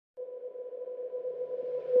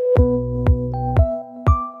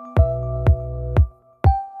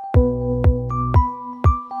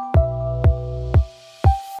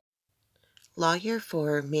Lawyer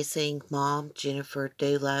for missing mom Jennifer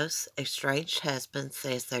Dulos' estranged husband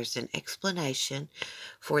says there's an explanation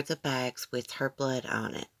for the bags with her blood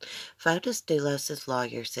on it. Fotis Dulos'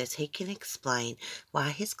 lawyer says he can explain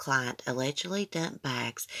why his client allegedly dumped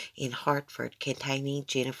bags in Hartford containing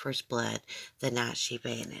Jennifer's blood the night she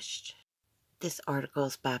vanished. This article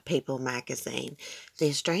is by People magazine. The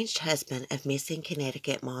estranged husband of missing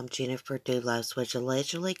Connecticut mom Jennifer Dulos was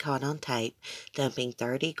allegedly caught on tape dumping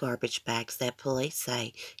 30 garbage bags that police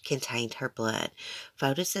say contained her blood.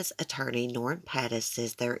 Fotis' attorney Norm Pattis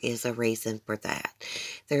says there is a reason for that.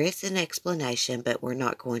 There is an explanation, but we're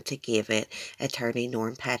not going to give it, attorney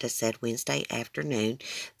Norm Pattis said Wednesday afternoon,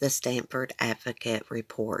 the Stanford Advocate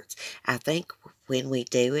reports. I think when we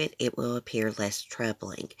do it, it will appear less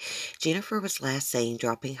troubling. Jennifer was last seen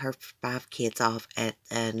dropping her 5 kids off at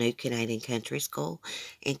a new Canadian country school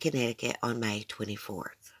in Connecticut on May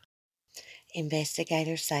 24th.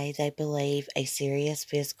 Investigators say they believe a serious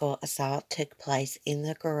physical assault took place in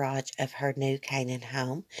the garage of her New Canaan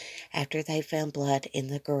home after they found blood in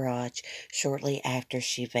the garage shortly after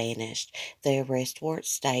she vanished. The arrest warrant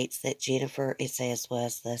states that Jennifer, it says,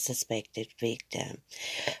 was the suspected victim.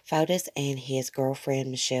 Fotis and his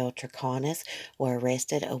girlfriend Michelle Turconis were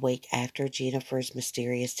arrested a week after Jennifer's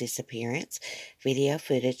mysterious disappearance. Video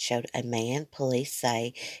footage showed a man police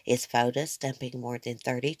say is Fotis dumping more than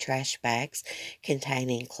 30 trash bags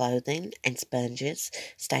containing clothing and sponges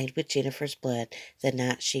stained with Jennifer's blood the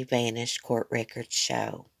night she vanished, court records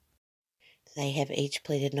show. They have each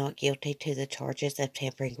pleaded not guilty to the charges of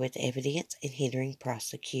tampering with evidence and hindering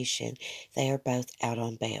prosecution. They are both out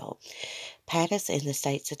on bail. Pattis and the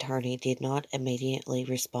state's attorney did not immediately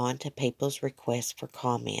respond to people's requests for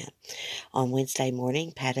comment. On Wednesday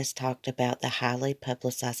morning, Pattis talked about the highly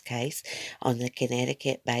publicized case on the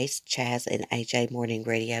Connecticut-based Chaz and AJ morning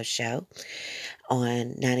radio show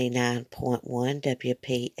on 99.1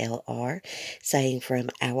 WPLR, saying from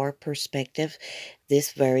our perspective,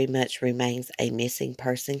 this very much remains a missing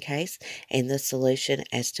person case, and the solution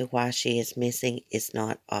as to why she is missing is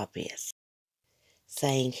not obvious.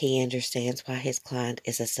 Saying he understands why his client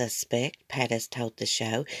is a suspect, Pattis told the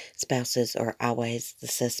show, spouses are always the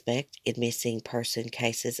suspect in missing person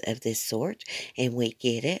cases of this sort, and we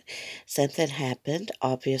get it. Something happened,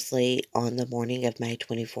 obviously, on the morning of May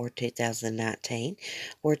 24, 2019.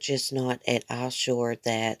 We're just not at all sure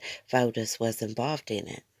that Fotis was involved in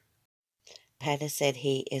it. Pattis said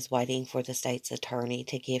he is waiting for the state's attorney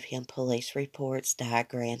to give him police reports,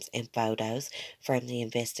 diagrams, and photos from the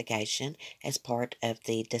investigation as part of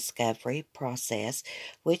the discovery process,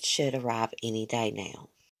 which should arrive any day now.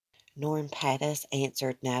 Norm Pattis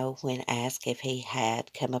answered no when asked if he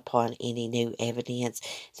had come upon any new evidence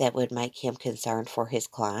that would make him concerned for his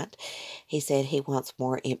client. He said he wants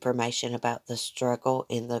more information about the struggle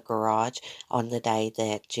in the garage on the day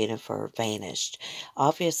that Jennifer vanished.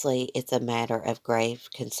 Obviously, it's a matter of grave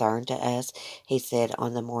concern to us, he said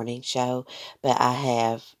on the morning show, but I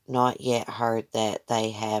have not yet heard that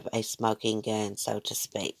they have a smoking gun, so to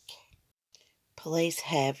speak. Police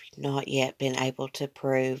have not yet been able to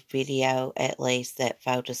prove video, at least, that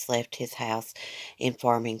Fotis left his house in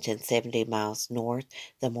Farmington 70 miles north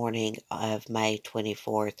the morning of May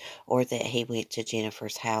 24th, or that he went to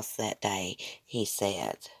Jennifer's house that day, he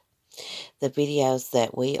said. The videos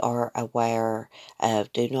that we are aware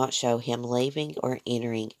of do not show him leaving or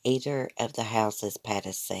entering either of the houses,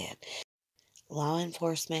 Pattis said. Law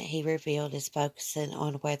enforcement, he revealed, is focusing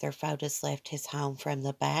on whether Fotis left his home from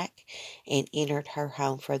the back and entered her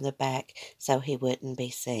home from the back so he wouldn't be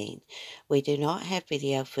seen. We do not have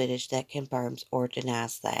video footage that confirms or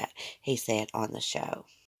denies that, he said on the show.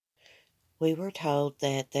 We were told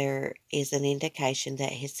that there is an indication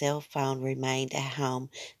that his cell phone remained at home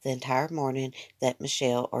the entire morning that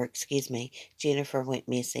Jennifer went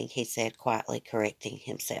missing, he said, quietly correcting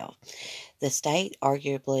himself. The state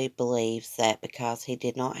arguably believes that because he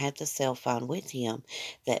did not have the cell phone with him,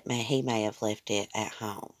 that he may have left it at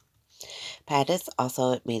home. Pattis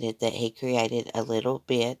also admitted that he created a little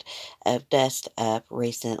bit of dust up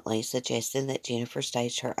recently, suggesting that Jennifer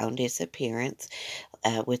staged her own disappearance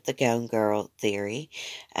with the Gone Girl theory.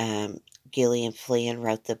 Gillian Flynn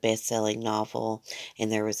wrote the best-selling novel,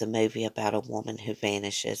 and there was a movie about a woman who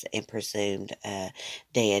vanishes and presumed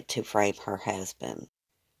dead to frame her husband.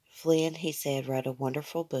 Flynn, he said, wrote a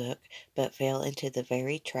wonderful book, but fell into the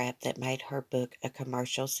very trap that made her book a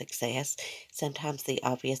commercial success. Sometimes the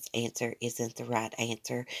obvious answer isn't the right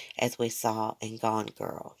answer, as we saw in Gone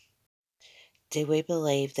Girl. Do we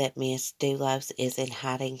believe that Miss Doulos is in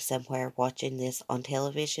hiding somewhere watching this on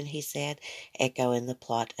television? He said, echoing the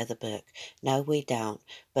plot of the book. No, we don't,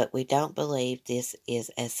 but we don't believe this is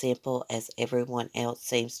as simple as everyone else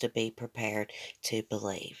seems to be prepared to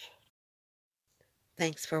believe.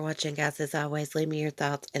 Thanks for watching, guys. As always, leave me your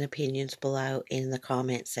thoughts and opinions below in the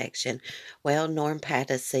comment section. Well, Norm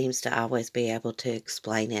Pattis seems to always be able to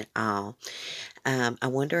explain it all. I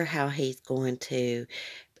wonder how he's going to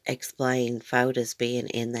explain photos being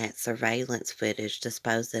in that surveillance footage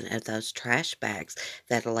disposing of those trash bags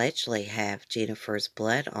that allegedly have Jennifer's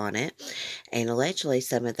blood on it. And allegedly,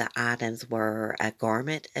 some of the items were a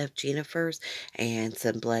garment of Jennifer's and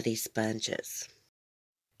some bloody sponges.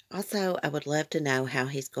 Also, I would love to know how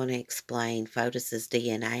he's going to explain Fotis's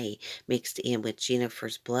DNA mixed in with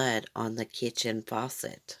Jennifer's blood on the kitchen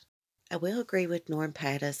faucet. I will agree with Norm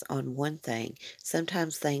Pattis on one thing.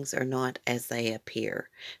 Sometimes things are not as they appear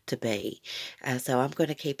to be. So I'm going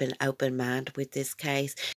to keep an open mind with this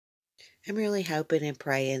case. I'm really hoping and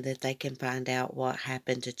praying that they can find out what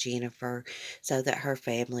happened to Jennifer so that her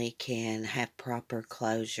family can have proper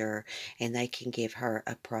closure and they can give her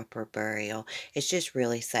a proper burial. It's just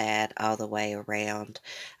really sad all the way around.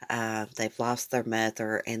 They've lost their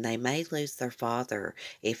mother and they may lose their father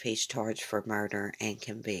if he's charged for murder and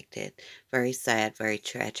convicted. Very sad, very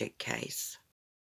tragic case.